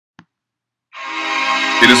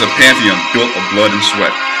It is a pantheon built of blood and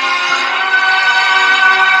sweat.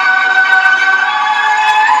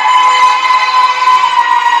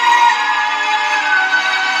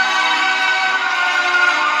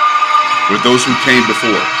 Where those who came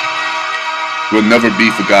before will never be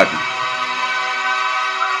forgotten.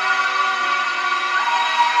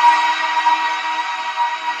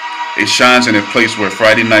 It shines in a place where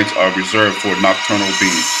Friday nights are reserved for nocturnal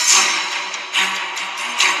beings.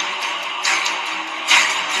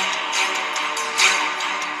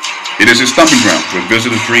 It is a stomping ground where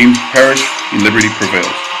visitors' dreams perish and liberty prevails.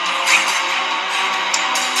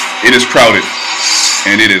 It is crowded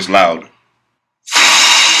and it is loud.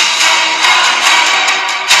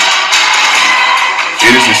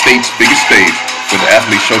 It is the state's biggest stage where the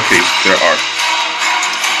athletes showcase their art.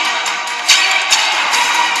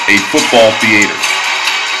 A football theater.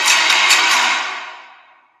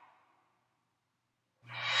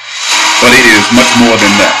 But it is much more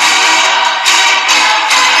than that.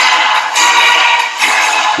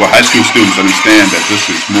 Where high school students understand that this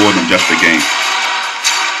is more than just a game.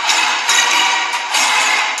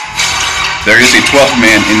 There is a 12th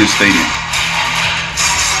man in the stadium.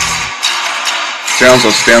 Sounds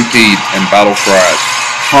of stampede and battle cries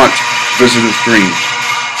haunt visitors' dreams.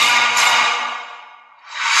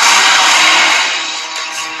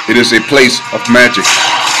 It is a place of magic,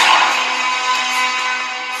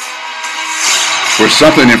 where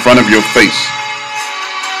something in front of your face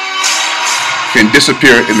can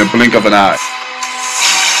disappear in the blink of an eye.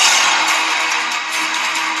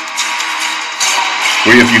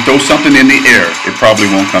 Where if you throw something in the air, it probably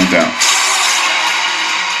won't come down.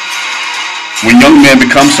 When young men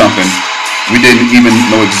become something we didn't even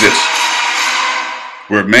know exists.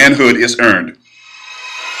 Where manhood is earned.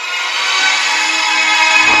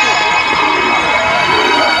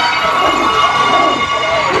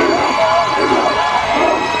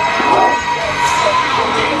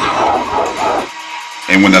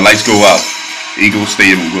 And when the lights go out, Eagle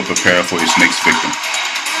Stadium will prepare for its next victim.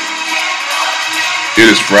 It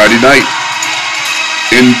is Friday night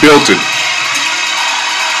in Bealeton.